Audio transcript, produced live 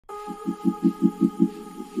Hey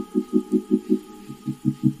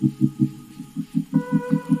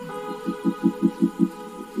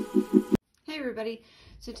everybody,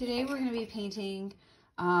 so today we're going to be painting,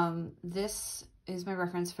 this is my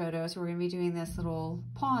reference photo, so we're going to be doing this little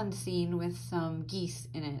pond scene with some geese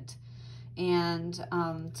in it. And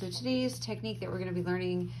so today's technique that we're going to be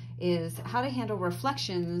learning is how to handle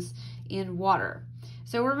reflections in water.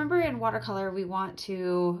 So remember, in watercolor we want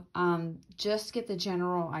to just get the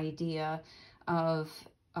general idea of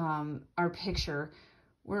our picture.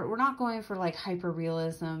 We're not going for like hyper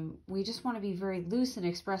realism. We just want to be very loose and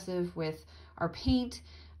expressive with our paint,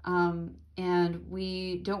 and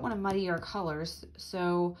we don't want to muddy our colors.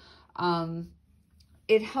 So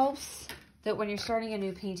it helps that when you're starting a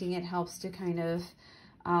new painting, it helps to kind of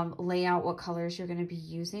lay out what colors you're going to be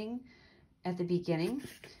using at the beginning.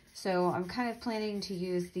 So I'm kind of planning to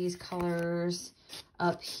use these colors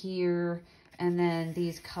up here, and then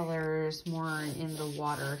these colors more in the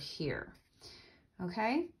water here.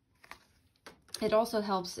 Okay, it also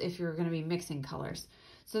helps if you're going to be mixing colors.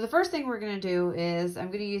 So the first thing we're going to do is I'm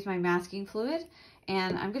going to use my masking fluid,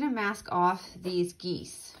 and I'm going to mask off these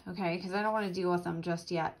geese, okay, because I don't want to deal with them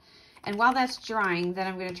just yet. And while that's drying, then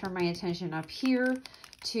I'm going to turn my attention up here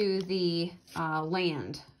to the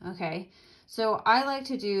land, okay. So I like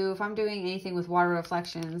to do, if I'm doing anything with water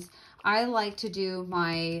reflections, I like to do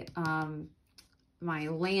my my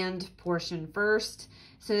land portion first,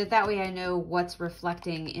 so that way I know what's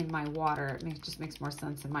reflecting in my water. It just makes more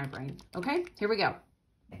sense in my brain. Okay, here we go.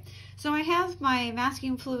 So I have my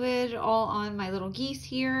masking fluid all on my little geese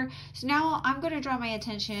here. So now I'm going to draw my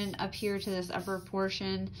attention up here to this upper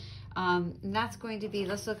portion. And that's going to be,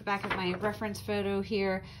 let's look back at my reference photo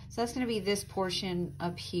here. So that's going to be this portion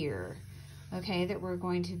up here, okay, that we're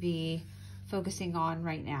going to be focusing on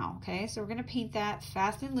right now. Okay, so we're going to paint that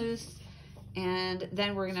fast and loose, and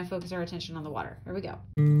then we're going to focus our attention on the water. Here we go.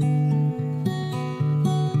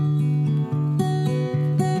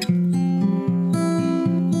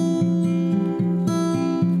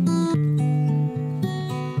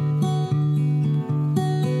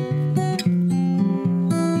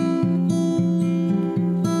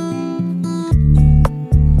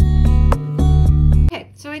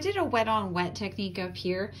 Okay, so I did a wet on wet technique up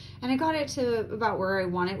here, and I got it to about where I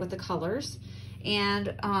want it with the colors. And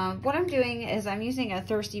what I'm doing is I'm using a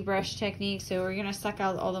thirsty brush technique. So we're going to suck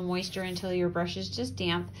out all the moisture until your brush is just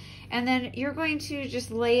damp. And then you're going to just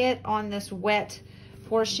lay it on this wet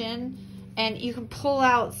portion. And you can pull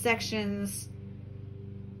out sections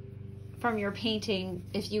from your painting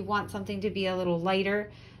if you want something to be a little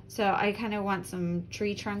lighter. So I kind of want some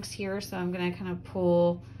tree trunks here. So I'm going to kind of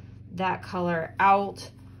pull that color out.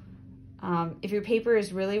 If your paper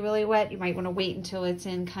is really, really wet, you might want to wait until it's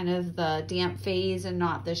in kind of the damp phase and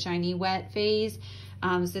not the shiny wet phase,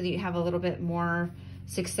 so that you have a little bit more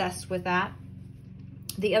success with that.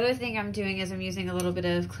 The other thing I'm doing is I'm using a little bit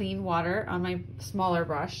of clean water on my smaller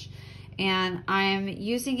brush, and I'm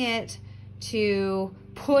using it to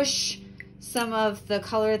push some of the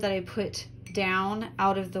color that I put down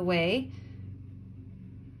out of the way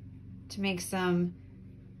to make some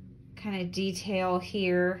kind of detail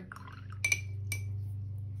here.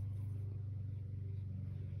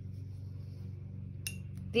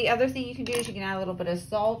 The other thing you can do is you can add a little bit of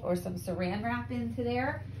salt or some saran wrap into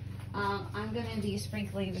there. I'm going to be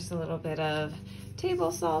sprinkling just a little bit of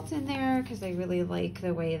table salt in there because I really like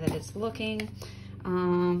the way that it's looking.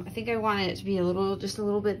 I think I want it to be just a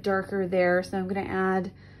little bit darker there, so I'm going to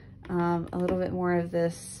add a little bit more of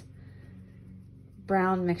this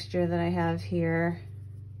brown mixture that I have here.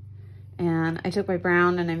 And I took my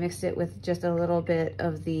brown and I mixed it with just a little bit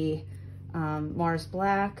of the Mars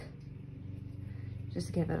Black, just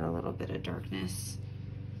to give it a little bit of darkness.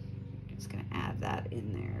 I'm just gonna add that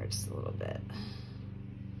in there just a little bit.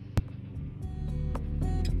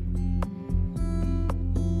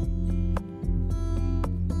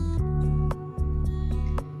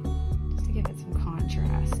 Just to give it some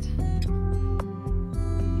contrast. There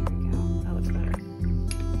we go, that looks better.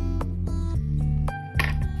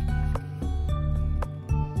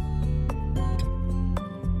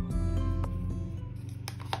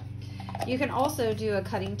 You can also do a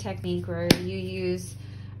cutting technique where you use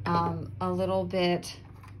a little bit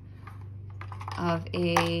of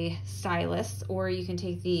a stylus, or you can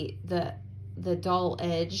take the dull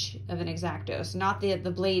edge of an X-Acto, so not the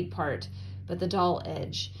blade part, but the dull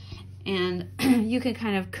edge, and you can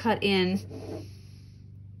kind of cut in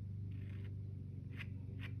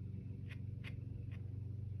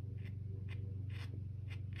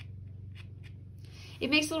it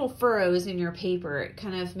makes little furrows in your paper. It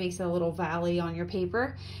kind of makes a little valley on your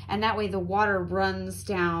paper, and that way the water runs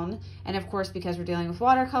down. And of course, because we're dealing with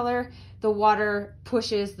watercolor, the water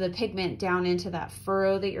pushes the pigment down into that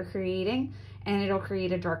furrow that you're creating, and it'll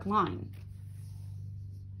create a dark line.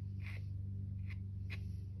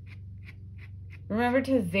 Remember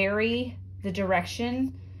to vary the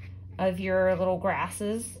direction of your little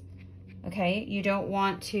grasses. Okay, you don't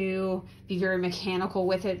want to be very mechanical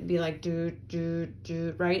with it and be like do,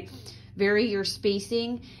 right? Vary your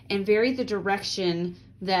spacing and vary the direction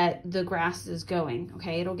that the grass is going,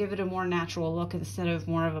 okay? It'll give it a more natural look instead of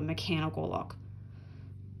more of a mechanical look.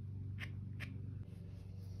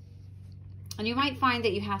 And you might find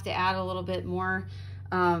that you have to add a little bit more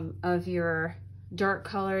of your dark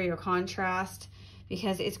color, your contrast,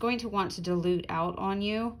 because it's going to want to dilute out on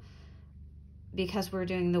you because we're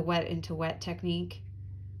doing the wet into wet technique.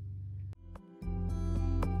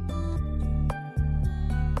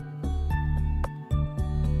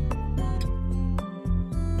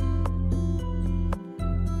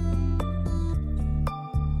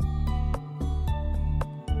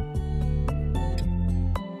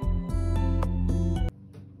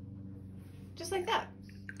 Just like that.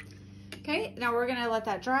 Okay, now we're gonna let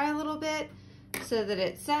that dry a little bit so that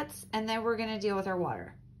it sets, and then we're gonna deal with our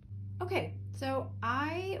water. Okay, so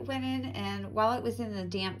I went in, and while it was in the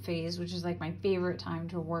damp phase, which is like my favorite time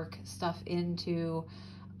to work stuff into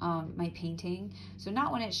my painting, so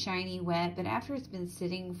not when it's shiny wet, but after it's been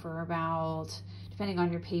sitting for about, depending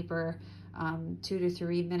on your paper, 2 to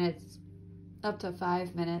 3 minutes, up to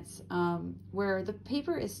 5 minutes, where the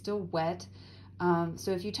paper is still wet.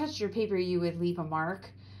 So if you touched your paper, you would leave a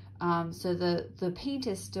mark. So the paint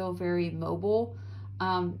is still very mobile,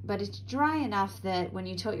 but it's dry enough that when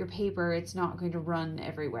you tilt your paper, it's not going to run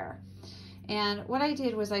everywhere. And what I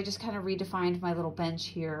did was I just kind of redefined my little bench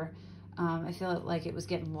here. I feel like it was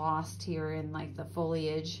getting lost here in like the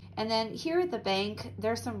foliage. And then here at the bank,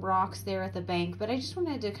 there's some rocks there at the bank, but I just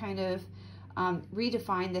wanted to kind of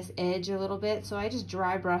redefine this edge a little bit. So I just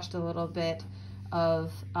dry brushed a little bit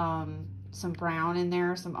of some brown in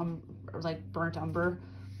there, some like burnt umber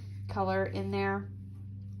color in there.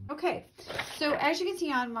 Okay, so as you can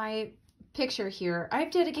see on my picture here,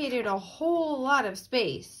 I've dedicated a whole lot of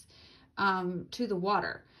space to the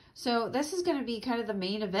water. So this is going to be kind of the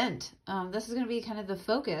main event. This is going to be kind of the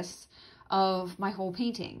focus of my whole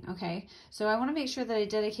painting, okay? So I want to make sure that I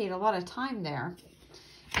dedicate a lot of time there.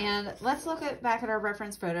 And let's look back at our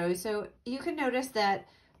reference photos. So you can notice that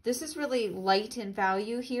this is really light in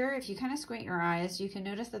value here. If you kind of squint your eyes, you can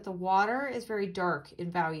notice that the water is very dark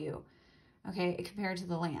in value, okay, compared to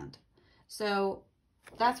the land. So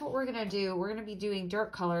that's what we're gonna do. We're gonna be doing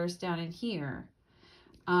dark colors down in here.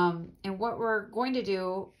 And what we're going to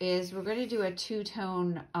do is we're going to do a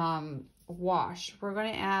two-tone wash. We're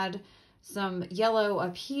going to add some yellow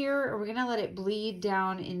up here, and we're going to let it bleed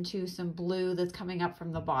down into some blue that's coming up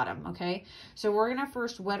from the bottom, okay? So we're going to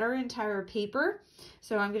first wet our entire paper.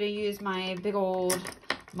 So I'm going to use my big old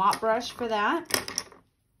mop brush for that,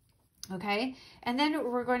 okay? And then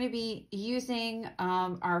we're going to be using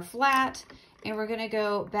our flat, and we're going to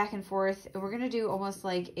go back and forth, and we're going to do almost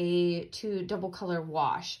like a double color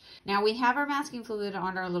wash. Now we have our masking fluid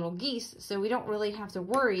on our little geese, so we don't really have to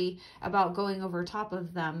worry about going over top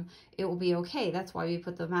of them. It will be okay. That's why we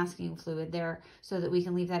put the masking fluid there, so that we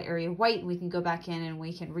can leave that area white, and we can go back in and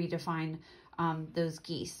we can redefine those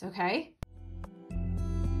geese, okay?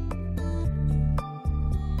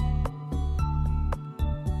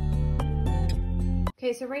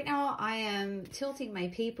 Okay, so right now I am tilting my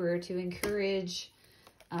paper to encourage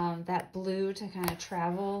that blue to kind of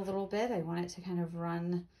travel a little bit. I want it to kind of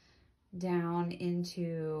run down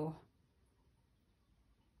into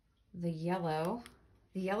the yellow.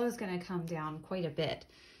 The yellow is going to come down quite a bit.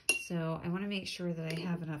 So I want to make sure that I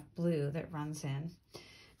have enough blue that runs in.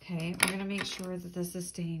 Okay, we're going to make sure that this is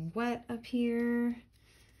staying wet up here.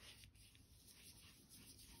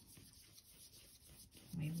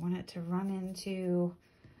 We want it to run into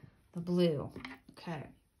the blue. Okay,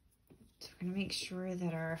 so we're gonna make sure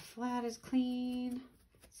that our flat is clean,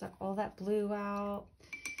 suck all that blue out.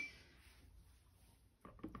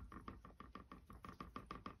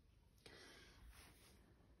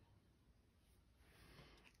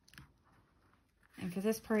 And for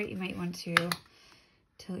this part, you might want to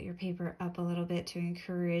tilt your paper up a little bit to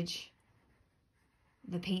encourage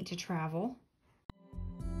the paint to travel.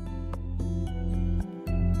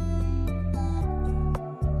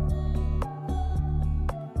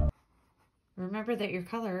 Remember that your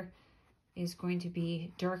color is going to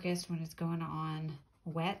be darkest when it's going on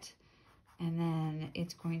wet, and then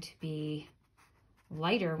it's going to be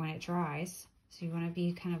lighter when it dries. So you want to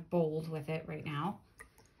be kind of bold with it right now.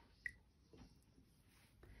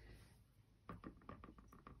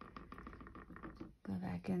 Go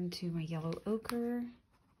back into my yellow ochre.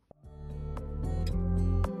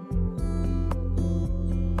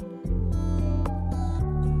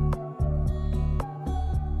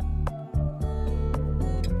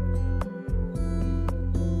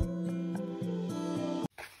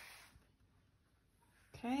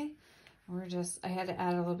 Okay, I had to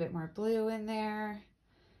add a little bit more blue in there,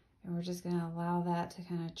 and we're just going to allow that to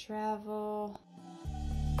kind of travel.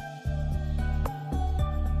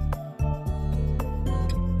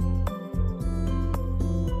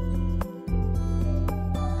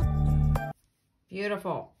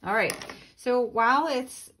 Beautiful. All right, so while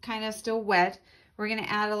it's kind of still wet, we're going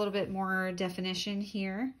to add a little bit more definition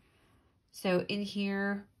here. So in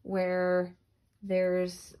here where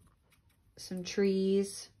there's some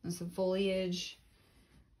trees and some foliage,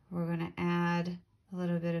 we're going to add a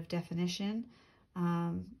little bit of definition,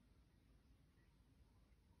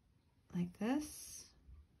 like this.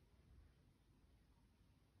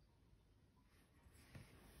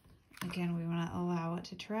 Again, we want to allow it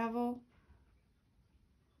to travel.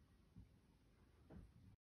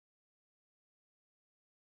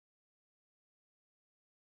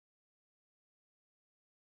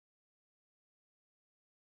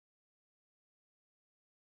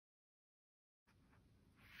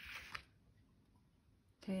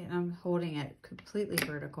 Okay, and I'm holding it completely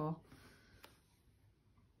vertical.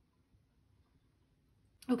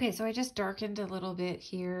 Okay, so I just darkened a little bit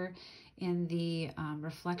here in the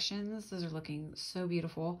reflections. Those are looking so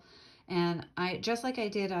beautiful. And just like I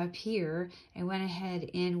did up here, I went ahead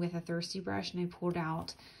in with a thirsty brush and I pulled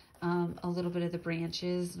out a little bit of the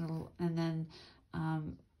branches and then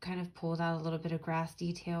kind of pulled out a little bit of grass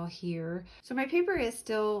detail here. So my paper is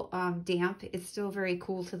still damp. It's still very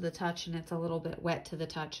cool to the touch, and it's a little bit wet to the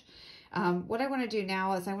touch. What I want to do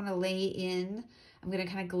now is I want to lay in, I'm going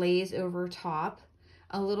to kind of glaze over top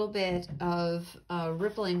a little bit of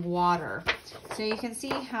rippling water. So you can see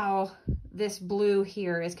how this blue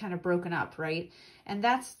here is kind of broken up, right? And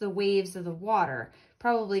that's the waves of the water,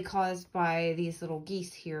 probably caused by these little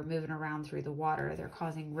geese here moving around through the water. They're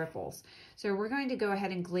causing ripples. So we're going to go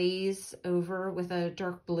ahead and glaze over with a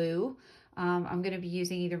dark blue. I'm going to be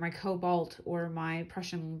using either my cobalt or my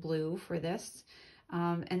Prussian blue for this.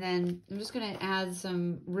 And then I'm just going to add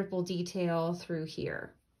some ripple detail through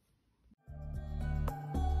here.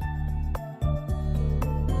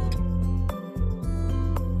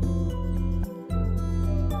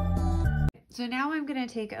 So now I'm going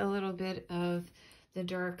to take a little bit of the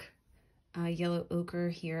dark yellow ochre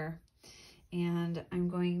here, and I'm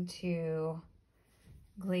going to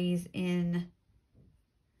glaze in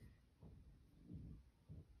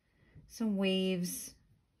some waves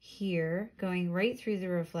here, going right through the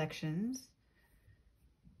reflections.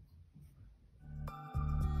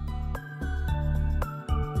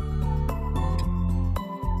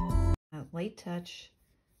 A light touch.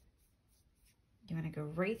 You want to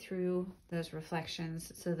go right through those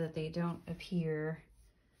reflections so that they don't appear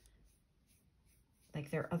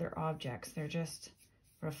like they're other objects. They're just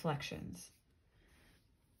reflections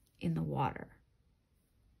in the water.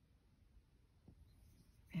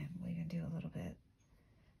 And we're going to do a little bit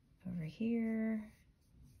over here.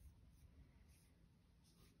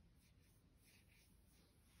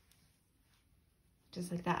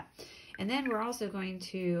 Just like that. And then we're also going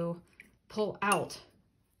to pull out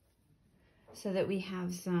so that we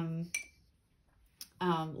have some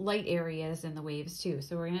light areas in the waves too.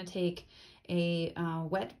 So we're going to take a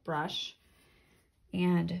wet brush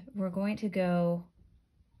and we're going to go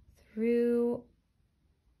through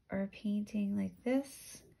our painting like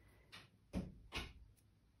this,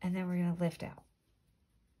 and then we're going to lift out.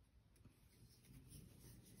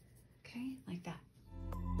 Okay, like that.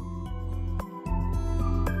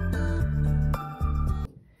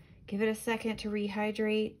 Give it a second to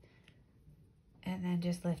rehydrate, and then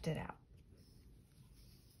just lift it out.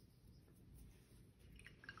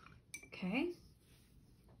 Okay.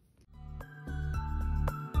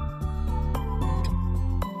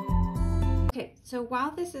 Okay, so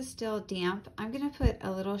while this is still damp, I'm going to put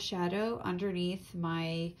a little shadow underneath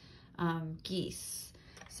my geese.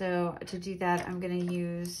 So to do that, I'm going to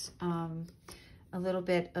use a little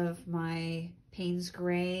bit of my Payne's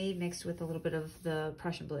Gray mixed with a little bit of the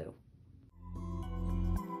Prussian Blue.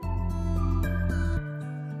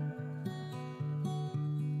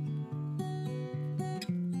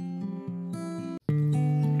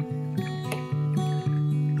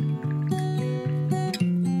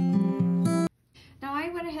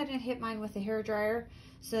 And hit mine with the hair dryer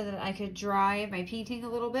so that I could dry my painting a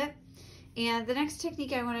little bit. And the next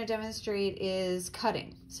technique I want to demonstrate is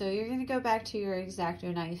cutting. So you're going to go back to your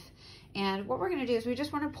X-Acto knife, and what we're going to do is we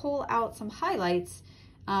just want to pull out some highlights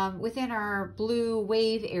within our blue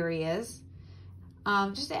wave areas,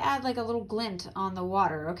 just to add like a little glint on the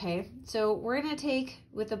water, okay? So we're going to take,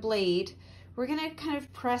 with a blade, we're going to kind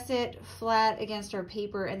of press it flat against our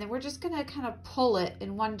paper, and then we're just going to kind of pull it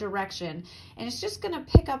in one direction, and it's just going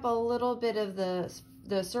to pick up a little bit of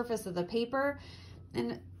the surface of the paper,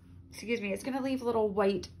 and excuse me, it's going to leave little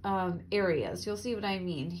white areas. You'll see what I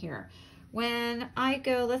mean here. When I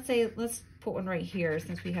go, let's put one right here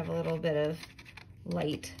since we have a little bit of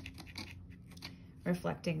light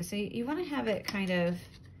reflecting. So you want to have it kind of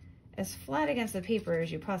as flat against the paper as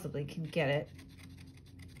you possibly can get it.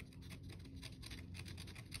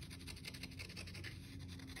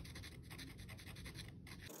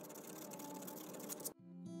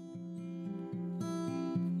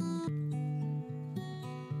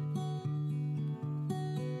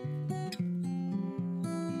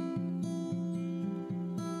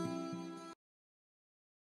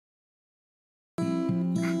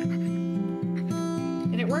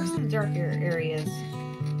 It works in darker areas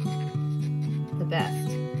the best.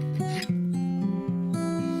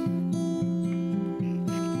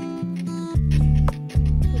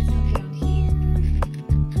 Put some down here.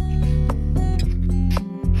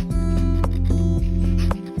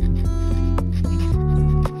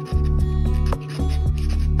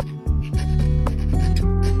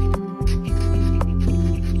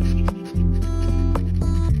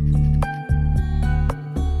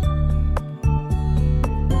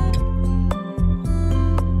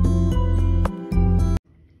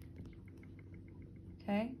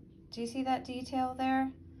 Okay, do you see that detail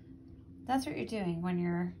there? That's what you're doing when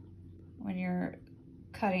you're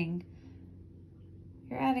cutting.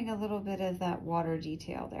 You're adding a little bit of that water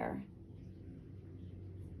detail there.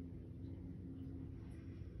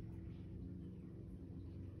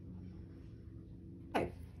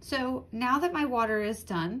 Okay, so now that my water is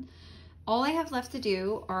done, all I have left to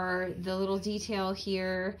do are the little detail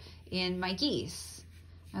here in my geese.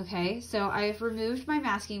 Okay, so I've removed my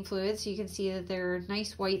masking fluid, so you can see that there are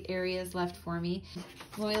nice white areas left for me.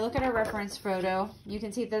 When we look at our reference photo, you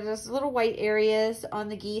can see that there's little white areas on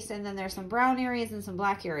the geese, and then there's some brown areas and some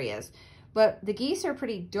black areas. But the geese are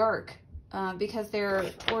pretty dark because they're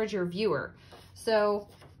towards your viewer. So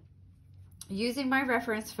using my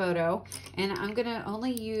reference photo, and I'm gonna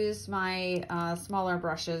only use my smaller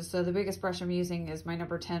brushes. So the biggest brush I'm using is my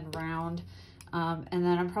number 10 round. And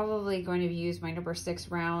then I'm probably going to use my number 6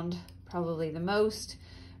 round, probably the most.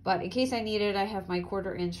 But in case I need it, I have my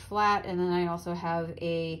 1/4 inch flat, and then I also have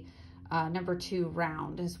a number 2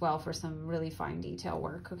 round as well for some really fine detail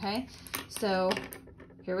work, okay? So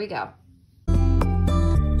here we go.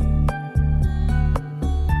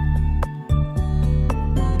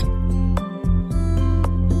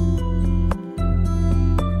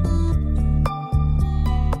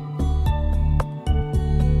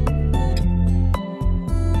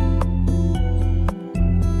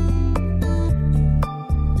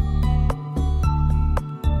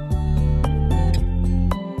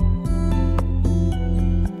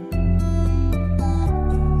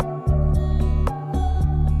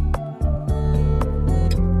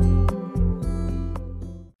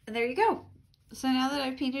 And there you go. So now that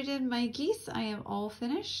I've painted in my geese, I am all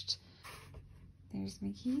finished. There's my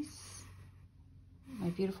geese, my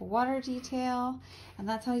beautiful water detail, and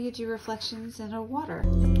that's how you do reflections in a water.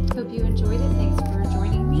 Hope you enjoyed it. Thanks for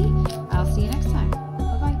joining me. I'll see you next time.